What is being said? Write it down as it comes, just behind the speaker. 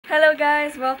Hello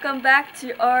guys, welcome back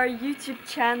to our YouTube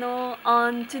channel.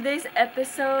 On today's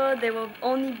episode, there will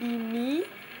only be me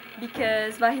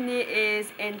because Vahine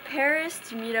is in Paris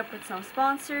to meet up with some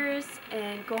sponsors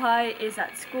and Kohai is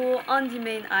at school on the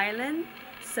main island.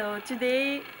 So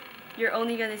today, you're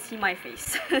only gonna see my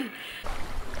face.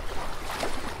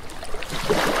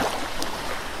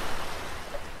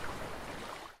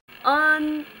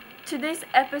 On today's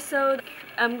episode,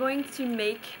 I'm going to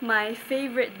make my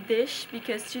favorite dish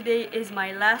because today is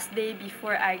my last day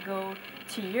before I go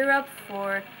to Europe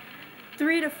for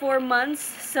 3 to 4 months.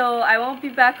 So I won't be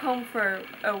back home for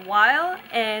a while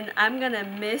and I'm gonna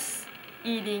miss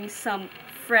eating some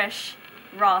fresh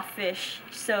raw fish.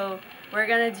 So we're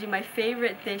gonna do my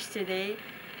favorite dish today.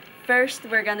 First,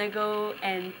 we're gonna go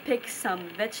and pick some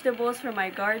vegetables from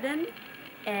my garden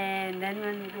and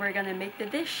then we're gonna make the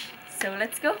dish. So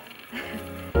let's go.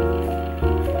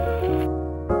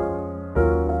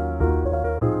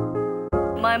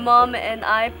 My mom and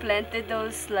I planted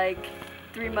those like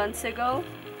 3 months ago,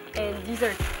 and these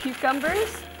are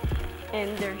cucumbers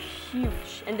and they're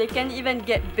huge and they can even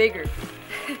get bigger.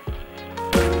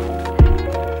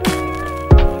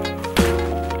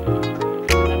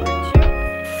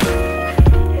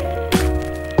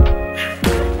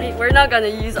 We're not gonna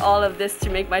use all of this to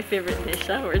make my favorite dish,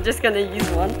 huh? We're just gonna use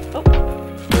one. Oh.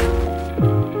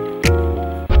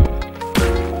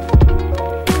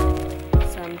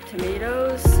 Some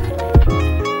tomatoes.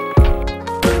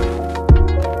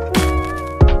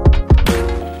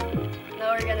 Now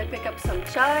we're gonna pick up some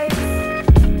chives.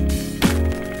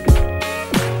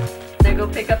 Then go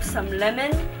pick up some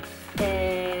lemon.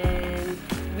 And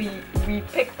we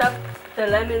picked up the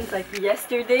lemons like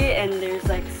yesterday and there's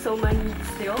like so many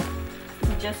still.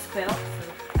 He just fell.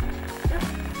 So.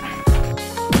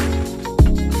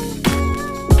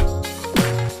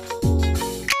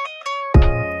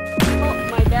 Oh,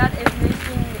 my dad is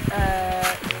making,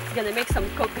 he's gonna make some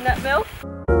coconut milk.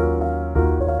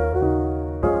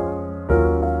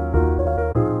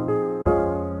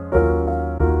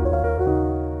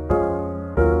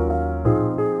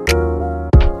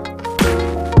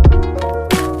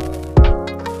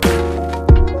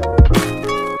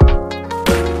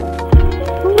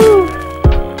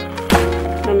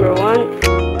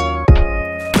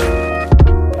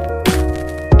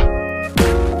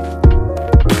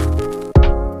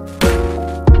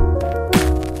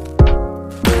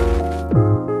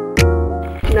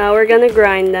 Now we're gonna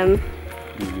grind them.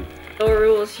 No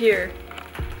rules here.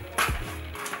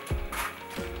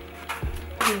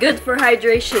 Good for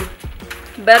hydration.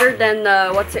 Better than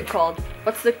what's it called?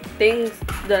 What's the thing?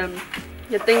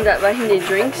 The thing that Vahine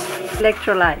drinks?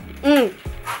 Electrolyte.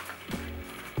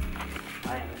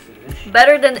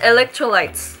 Better than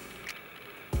electrolytes.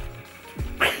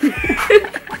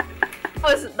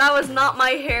 That was not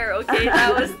my hair, okay?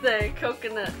 That was the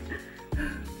coconut.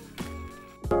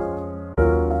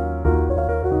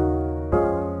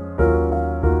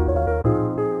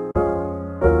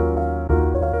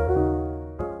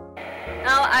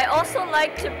 I also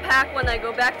like to pack when I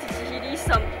go back to Tahiti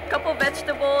some couple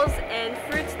vegetables and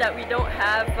fruits that we don't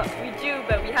have. We do,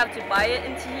 but we have to buy it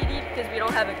in Tahiti because we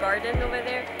don't have a garden over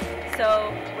there.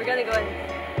 So we're gonna go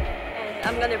and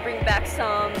I'm gonna bring back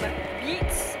some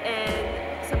beets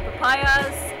and some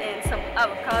papayas and some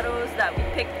avocados that we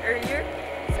picked earlier.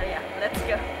 So yeah, let's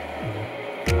go.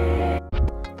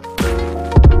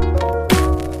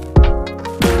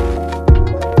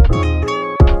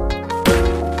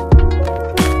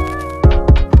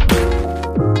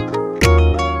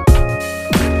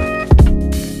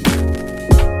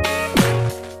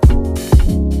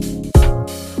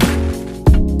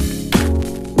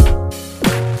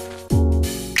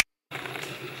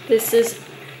 This is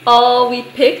all we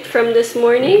picked from this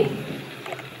morning.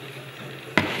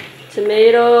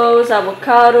 Tomatoes,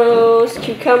 avocados,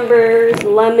 cucumbers,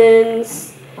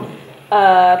 lemons,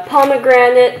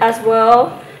 pomegranate as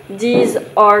well. These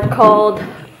are called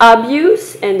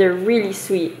abus and they're really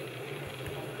sweet.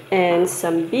 And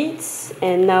some beets,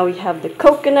 and now we have the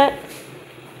coconut.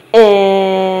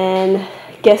 And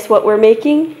guess what we're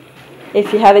making?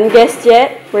 If you haven't guessed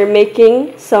yet, we're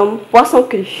making some poisson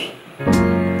cru.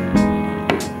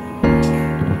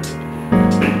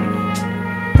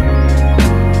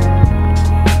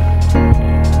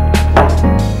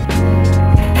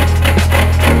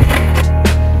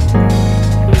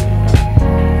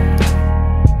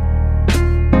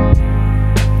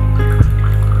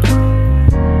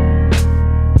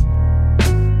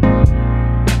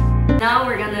 Now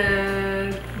we're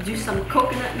gonna do some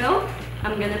coconut milk.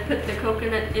 I'm gonna put the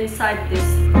coconut inside this.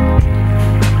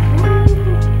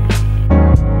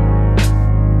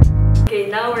 Okay,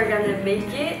 now we're gonna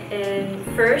make it, and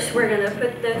first we're gonna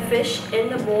put the fish in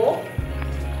the bowl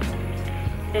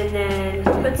and then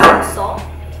put some salt,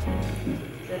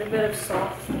 a little bit of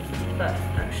salt, but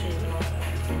actually not.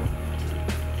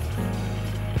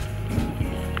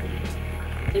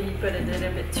 Maybe put a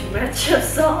little bit too much of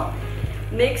salt.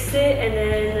 Mix it, and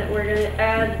then we're gonna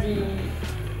add the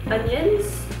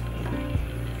onions.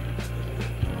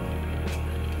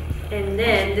 And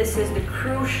then this is the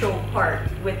crucial part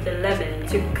with the lemon,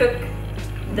 to cook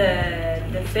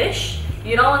the fish.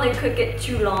 You don't want to cook it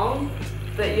too long,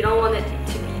 but you don't want it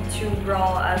to be too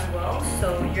raw as well.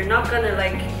 So you're not gonna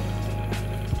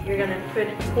you're gonna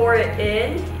pour it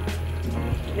in,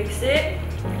 mix it,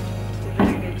 give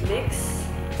it a good mix,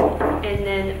 and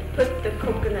then put the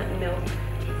coconut milk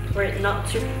for it not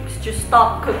to just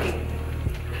stop cooking.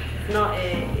 If not,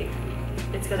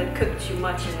 it's gonna cook too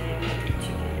much and then it won't be too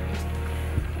good.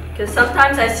 Because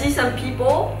sometimes I see some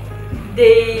people,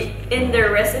 in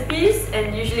their recipes,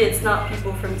 and usually it's not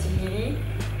people from Tahiti,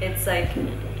 it's like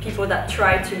people that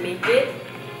try to make it,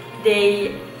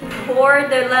 they pour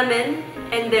the lemon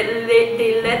and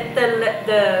they let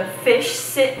the fish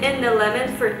sit in the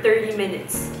lemon for 30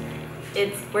 minutes.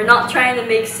 We're not trying to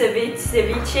make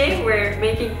ceviche, we're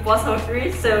making poisson cru,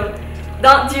 so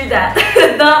don't do that.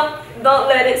 don't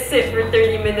let it sit for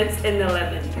 30 minutes in the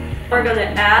lemon. We're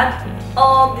gonna add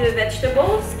all the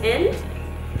vegetables in.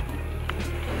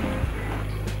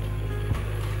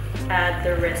 Add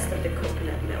the rest of the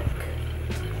coconut milk.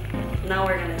 Now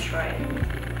we're gonna try it.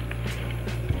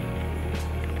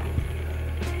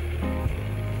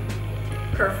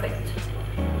 Perfect.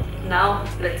 Now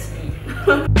let's eat.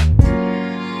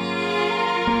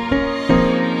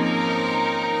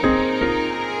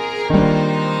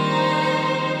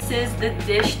 This is the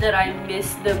dish that I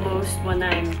miss the most when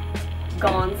I'm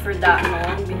gone for that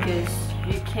long, because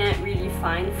you can't really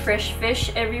find fresh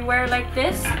fish everywhere like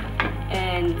this,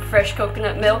 and fresh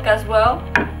coconut milk as well.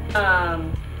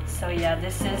 So yeah,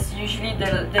 this is usually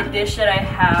the dish that I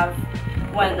have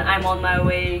when I'm on my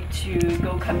way to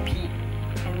go compete,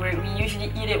 and we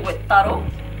usually eat it with taro.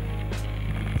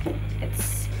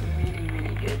 It's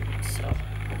really good. So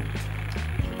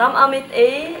Tam Amit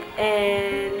A,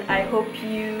 and I hope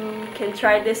you can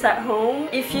try this at home.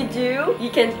 If you do,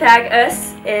 you can tag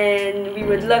us, and we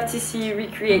would love to see you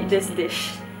recreate this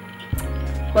dish.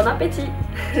 Bon appétit!